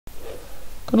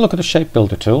going to look at the shape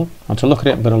builder tool, and to look at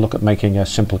it I'm going to look at making a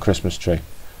simple Christmas tree.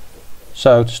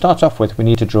 So to start off with, we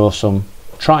need to draw some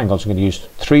triangles. I'm going to use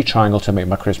 3 triangles to make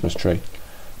my Christmas tree.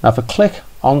 Now if I click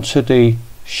onto the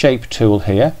shape tool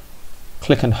here,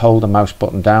 click and hold the mouse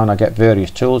button down, I get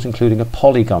various tools including a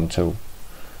polygon tool.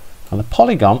 And the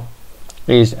polygon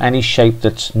is any shape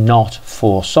that's not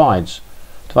 4 sides.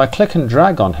 If I click and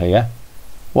drag on here,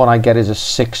 what I get is a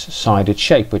 6-sided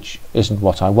shape, which isn't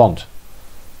what I want.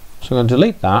 So I'm going to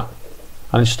delete that,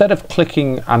 and instead of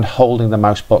clicking and holding the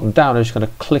mouse button down, I'm just going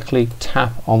to quickly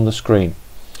tap on the screen.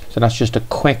 So that's just a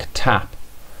quick tap,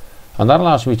 and that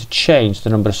allows me to change the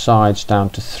number of sides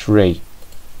down to 3.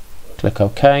 Click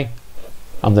OK,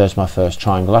 and there's my first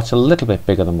triangle. That's a little bit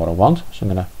bigger than what I want, so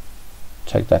I'm going to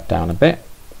take that down a bit.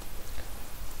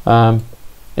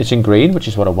 It's in green, which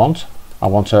is what I want. I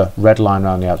want a red line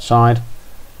around the outside,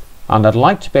 and I'd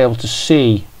like to be able to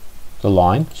see the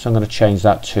line, so I'm going to change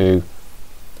that to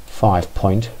 5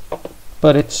 point,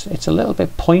 but it's a little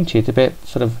bit pointy, it's a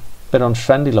bit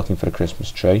unfriendly looking for a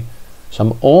Christmas tree. So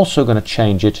I'm also going to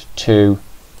change it to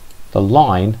the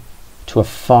line to a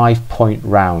 5-point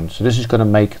round. So this is going to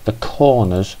make the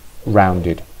corners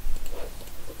rounded.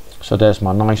 So there's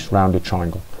my nice rounded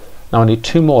triangle. Now I need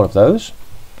 2 more of those,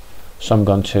 so I'm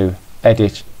going to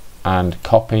edit and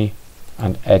copy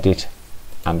and edit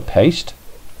and paste,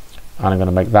 and I'm going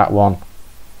to make that one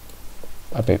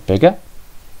a bit bigger.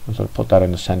 I'm going to put that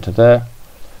in the center there,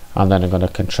 and then I'm going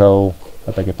to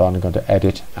I'm going to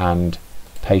edit and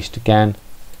paste again.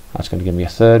 That's going to give me a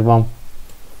 3rd one.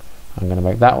 I'm going to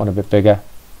make that one a bit bigger,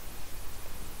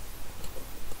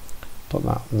 put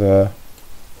that there.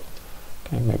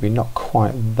 Okay, maybe not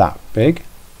quite that big.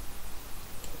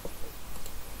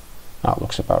 That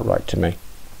looks about right to me.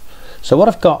 So what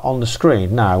I've got on the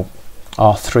screen now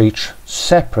are 3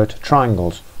 separate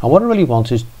triangles, and what I really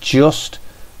want is just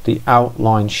the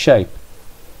outline shape.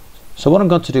 So what I'm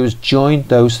going to do is join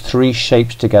those 3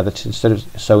 shapes together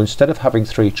instead of having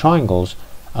 3 triangles,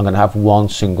 I'm going to have one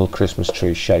single Christmas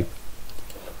tree shape.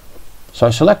 So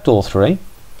I select all 3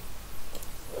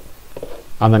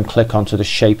 and then click onto the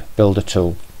shape builder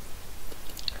tool.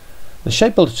 The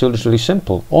shape builder tool is really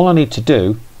simple. All I need to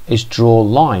do is draw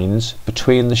lines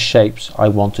between the shapes I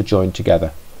want to join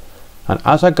together. And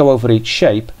as I go over each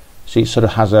shape, see, it sort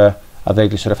of has a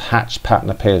vaguely sort of hatched pattern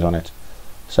appears on it.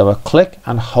 So I click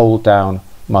and hold down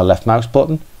my left mouse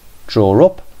button, draw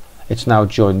up. It's now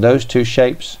joined those 2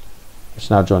 shapes. It's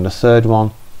now joined the 3rd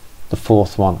one, the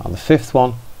 4th one, and the 5th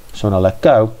one. So when I let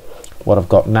go, what I've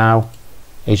got now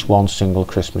is one single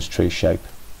Christmas tree shape.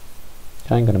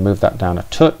 Okay, I'm going to move that down a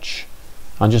touch,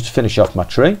 and just to finish off my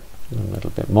tree a little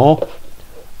bit more,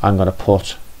 I'm going to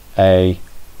put a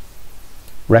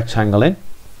rectangle in,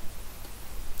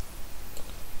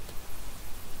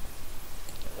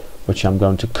 which I'm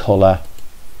going to colour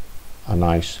a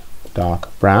nice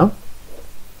dark brown,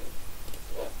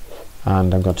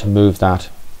 and I'm going to move that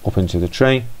up into the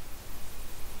tree.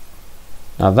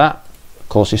 Now that of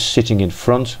course is sitting in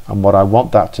front, and what I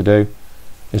want that to do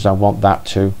is I want that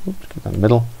to in the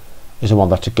middle is I want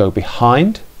that to go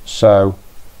behind. So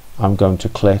I'm going to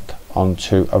click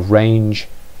onto arrange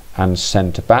and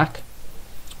center back.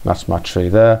 That's my tree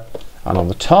there, and on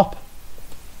the top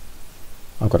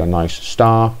I've got a nice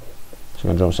star, so I'm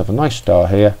going to draw myself a nice star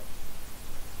here.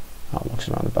 That looks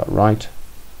around about right,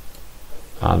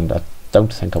 and I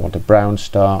don't think I want a brown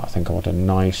star, I think I want a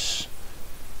nice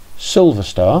silver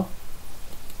star.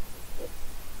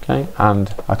 Okay,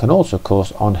 and I can also of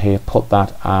course on here put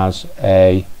that as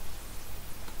a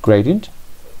gradient,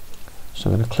 so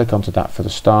I'm going to click onto that for the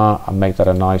star and make that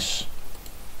a nice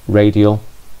radial.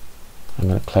 I'm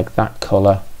going to click that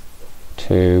colour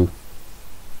to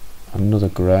another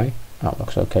grey. That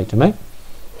looks okay to me.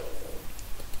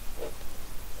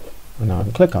 And now I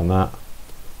can click on that,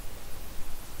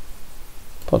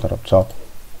 put that up top,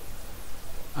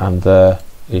 and there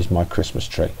is my Christmas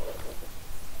tree.